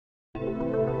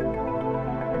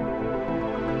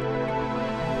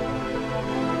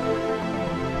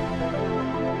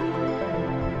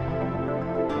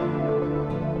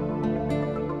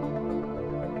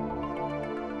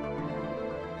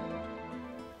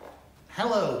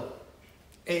Hello,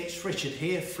 it's Richard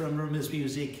here from Rumours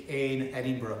Music in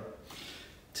Edinburgh.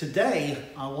 Today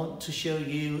I want to show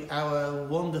you our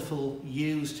wonderful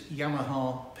used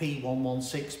Yamaha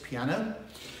P116 piano.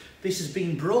 This has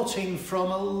been brought in from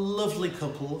a lovely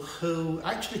couple who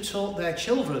actually taught their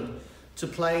children to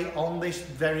play on this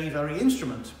very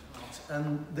instrument.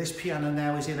 And this piano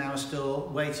now is in our store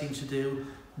waiting to do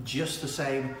just the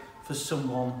same for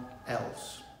someone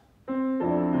else.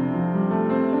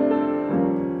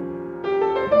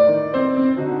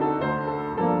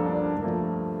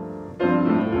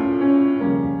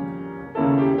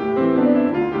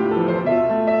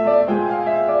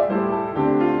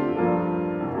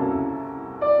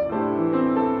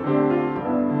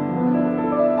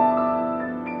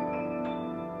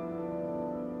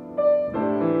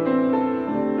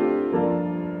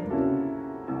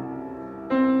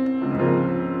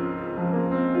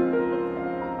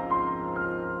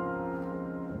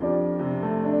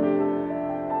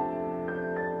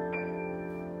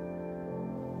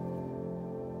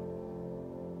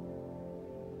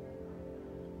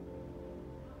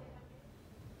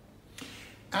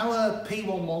 Our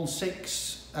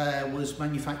P116 was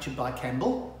manufactured by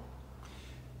Kemble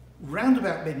round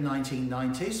about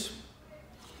mid-1990s,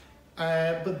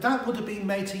 but that would have been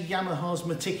made to Yamaha's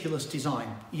meticulous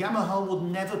design. Yamaha would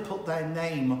never put their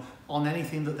name on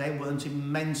anything that they weren't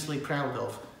immensely proud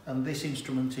of, and this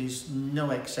instrument is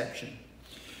no exception.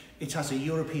 It has a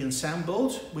European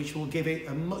soundboard, which will give it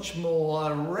a much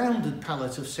more rounded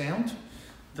palette of sound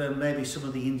than maybe some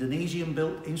of the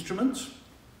Indonesian-built instruments.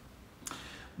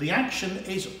 The action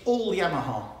is all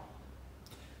Yamaha.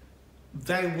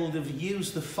 They will have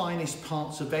used the finest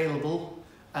parts available,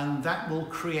 and that will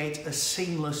create a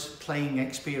seamless playing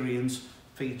experience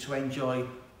for you to enjoy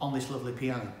on this lovely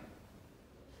piano.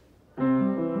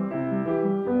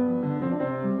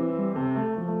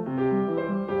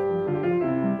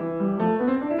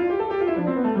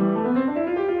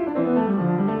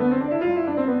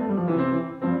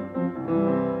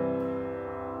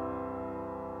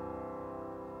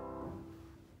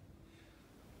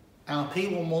 Our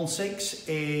P116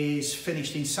 is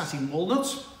finished in satin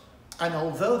walnut, and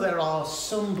although there are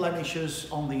some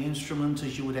blemishes on the instrument,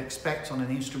 as you would expect on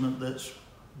an instrument that's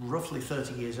roughly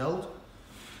 30 years old,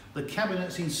 the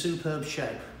cabinet's in superb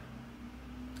shape.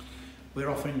 We're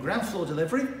offering ground floor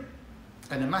delivery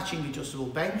and a matching adjustable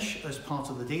bench as part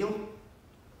of the deal.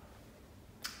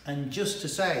 And just to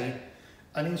say,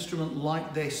 an instrument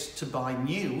like this to buy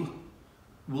new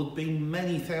would be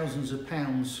many thousands of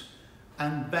pounds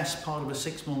and best part of a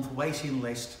 6-month waiting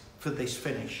list for this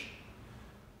finish.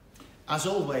 As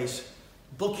always,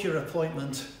 book your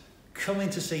appointment, come in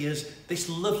to see us. This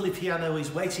lovely piano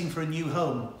is waiting for a new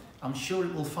home. I'm sure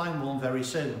it will find one very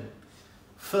soon.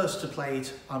 First to play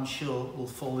it, I'm sure will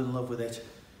fall in love with it.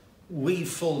 We've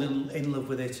fallen in love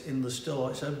with it in the store.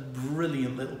 It's a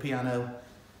brilliant little piano.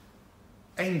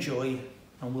 Enjoy,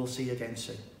 and we'll see you again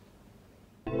soon.